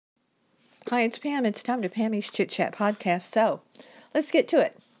Hi, it's Pam. It's time to Pammy's Chit Chat podcast. So let's get to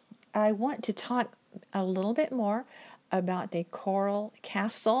it. I want to talk a little bit more about the Coral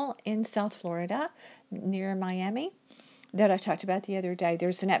Castle in South Florida near Miami that I talked about the other day.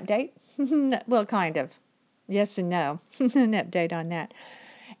 There's an update. Well, kind of. Yes and no. An update on that.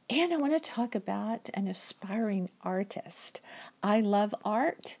 And I want to talk about an aspiring artist. I love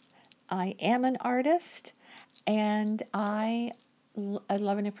art. I am an artist. And I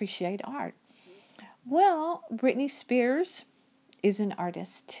love and appreciate art. Well, Britney Spears is an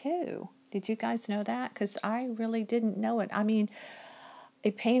artist too. Did you guys know that? Because I really didn't know it. I mean, a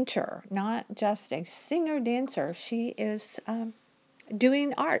painter, not just a singer-dancer. She is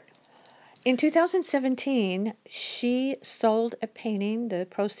doing art. In 2017, she sold a painting. The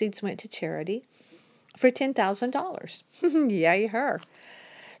proceeds went to charity for $10,000. Yay, her.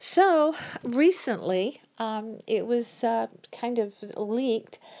 So recently, it was kind of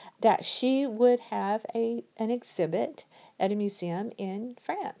leaked that she would have an exhibit at a museum in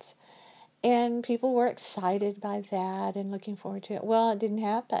France. And people were excited by that and looking forward to it. Well, it didn't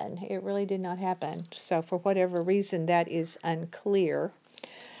happen. It really did not happen. So for whatever reason, that is unclear.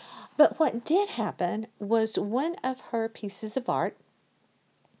 But what did happen was one of her pieces of art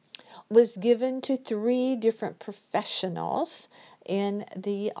was given to 3 different professionals in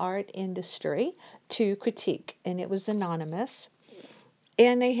the art industry to critique, and it was anonymous.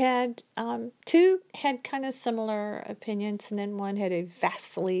 And they had 2 had kind of similar opinions, and then one had a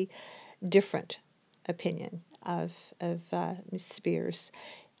vastly different opinion of Miss Spears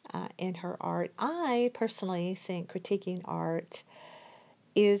and her art. I personally think critiquing art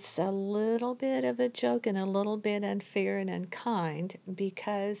is a little bit of a joke and a little bit unfair and unkind,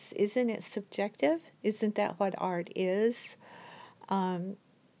 because isn't it subjective? Isn't that what art is?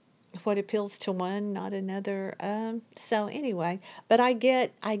 What appeals to one, not another. So anyway, but I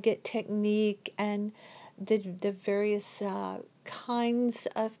get technique and the various kinds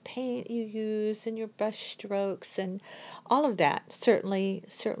of paint you use and your brush strokes and all of that certainly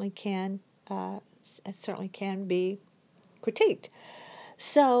can be critiqued.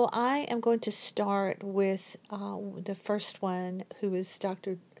 So I am going to start with the first one, who is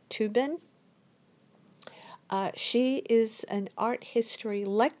Dr. Tubin. She is an art history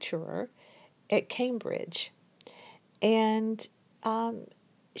lecturer at Cambridge, and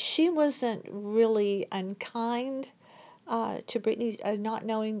she wasn't really unkind to Britney, not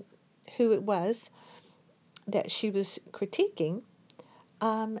knowing who it was that she was critiquing.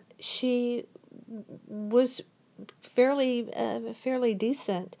 She was fairly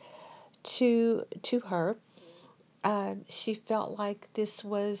decent to her. She felt like this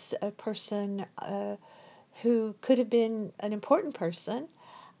was a person who could have been an important person,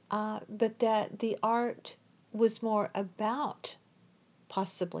 but that the art was more about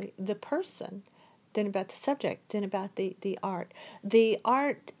possibly the person than about the subject, than about the art. The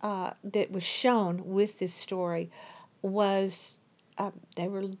art that was shown with this story was they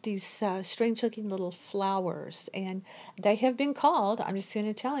were these strange-looking little flowers, and they have been called, I'm just going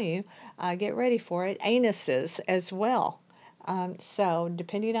to tell you, get ready for it, anuses as well. So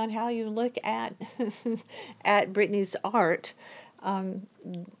depending on how you look at at Britney's art,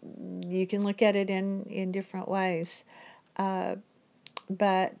 you can look at it in different ways.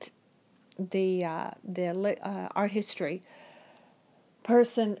 But the art history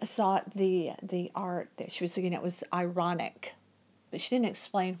person thought the art that she was looking at was ironic, but she didn't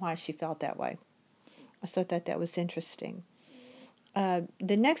explain why she felt that way. I thought that was interesting. The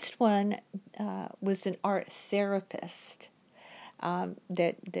next one was an art therapist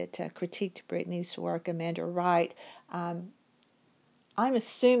that critiqued Britney's work, Amanda Wright. I'm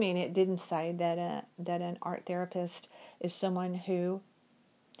assuming it didn't say that an art therapist is someone who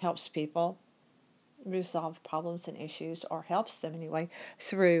helps people resolve problems and issues, or helps them anyway,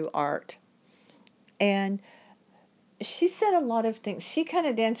 through art. And she said a lot of things. She kind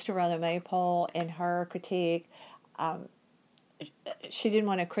of danced around the maypole in her critique. She didn't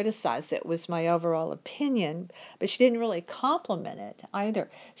want to criticize it, was my overall opinion, but she didn't really compliment it either.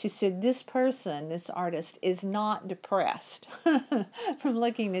 She said, this person, this artist, is not depressed from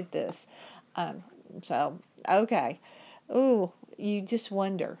looking at this. So, okay. Ooh, you just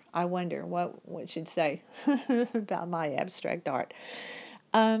wonder. I wonder what she'd say about my abstract art.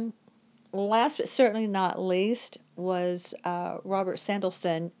 Last but certainly not least was Robert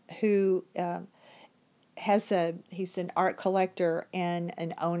Sandelson, who he's an art collector and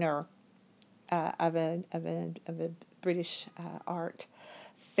an owner of a British art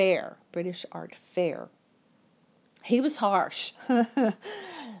fair, British art fair. He was harsh.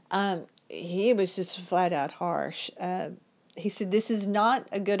 He was just flat out harsh. he said, this is not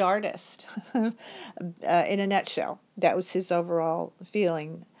a good artist. In a nutshell, that was his overall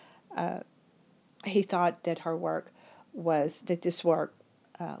feeling. He thought that this work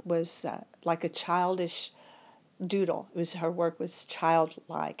was like a childish doodle. Her work was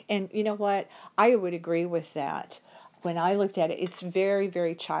childlike. And you know what? I would agree with that. When I looked at it, it's very,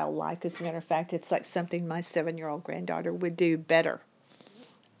 very childlike. As a matter of fact, it's like something my 7-year-old granddaughter would do better.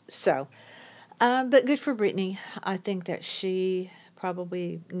 So, but good for Brittany. I think that she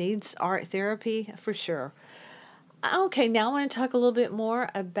probably needs art therapy for sure. Okay, now I want to talk a little bit more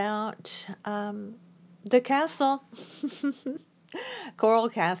about the castle, Coral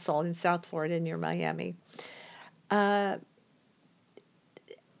Castle in South Florida near Miami. You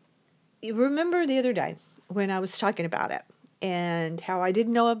remember the other day when I was talking about it and how I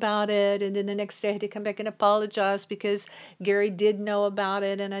didn't know about it, and then the next day I had to come back and apologize because Gary did know about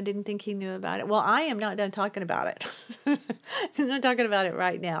it and I didn't think he knew about it. Well, I am not done talking about it because I'm talking about it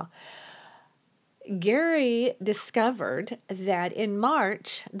right now. Gary discovered that in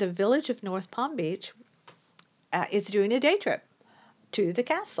March, the village of North Palm Beach is doing a day trip to the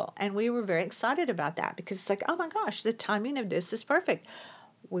castle. And we were very excited about that because it's like, oh my gosh, the timing of this is perfect.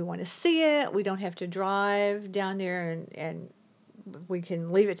 We want to see it. We don't have to drive down there and we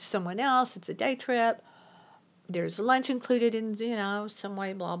can leave it to someone else. It's a day trip. There's lunch included in, some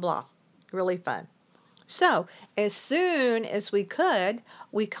way, blah, blah. Really fun. So as soon as we could,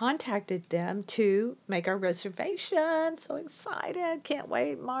 we contacted them to make our reservation. So excited. Can't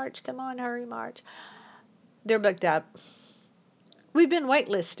wait. March. Come on, hurry, March. They're booked up. We've been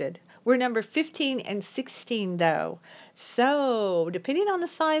waitlisted. We're number 15 and 16, though. So depending on the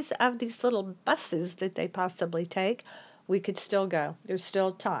size of these little buses that they possibly take, we could still go. There's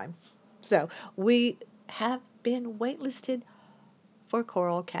still time. So we have been waitlisted for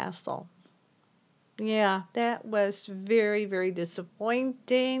Coral Castle. Yeah, that was very, very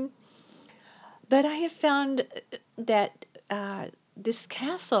disappointing. But I have found that this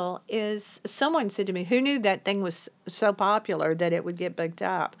castle someone said to me, who knew that thing was so popular that it would get booked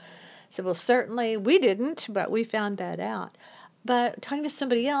up? I said, well, certainly we didn't, but we found that out. But talking to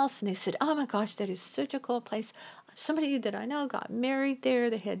somebody else, and they said, oh my gosh, that is such a cool place. Somebody that I know got married there.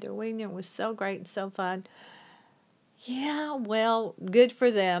 They had their wedding there. It was so great and so fun. Yeah, well, good for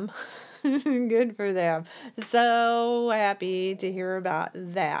them. Good for them. So happy to hear about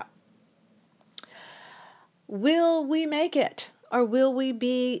that. Will we make it? Or will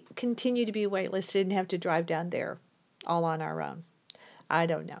we continue to be waitlisted and have to drive down there all on our own? I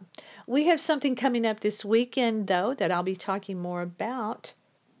don't know. We have something coming up this weekend, though, that I'll be talking more about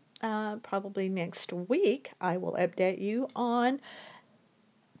probably next week. I will update you on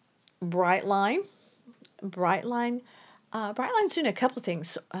Brightline. Brightline's doing a couple of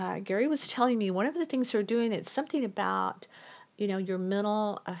things. Gary was telling me one of the things they're doing is something about, your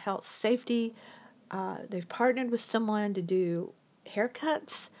mental health safety. They've partnered with someone to do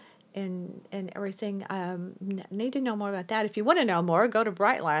haircuts and everything. Need to know more about that. If you want to know more, go to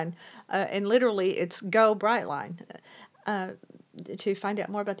Brightline, and literally it's Go Brightline to find out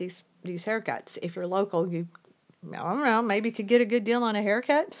more about these haircuts. If you're local, I don't know, maybe could get a good deal on a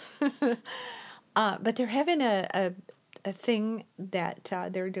haircut. But they're having a thing that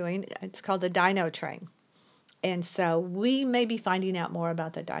they're doing. It's called the Dino Train. And so we may be finding out more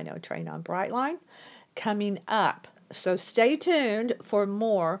about the Dino Train on Brightline coming up. So stay tuned for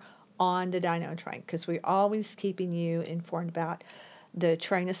more on the Dino Train because we're always keeping you informed about the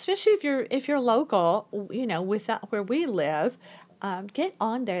train, especially if you're local, with where we live. Get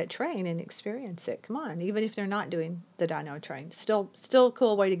on that train and experience it. Come on, even if they're not doing the Dino Train, still a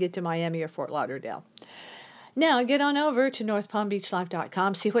cool way to get to Miami or Fort Lauderdale. Now, get on over to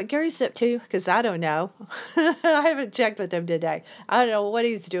northpalmbeachlife.com, see what Gary's up to, because I don't know. I haven't checked with him today. I don't know what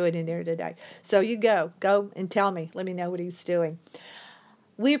he's doing in there today. So you go and tell me. Let me know what he's doing.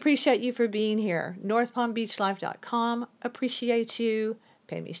 We appreciate you for being here. northpalmbeachlife.com appreciates you.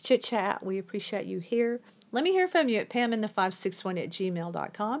 Pammy's Chit Chat, we appreciate you here. Let me hear from you at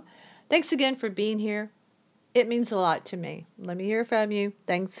paminthefivesixone@gmail.com. Thanks again for being here. It means a lot to me. Let me hear from you.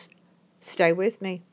 Thanks. Stay with me.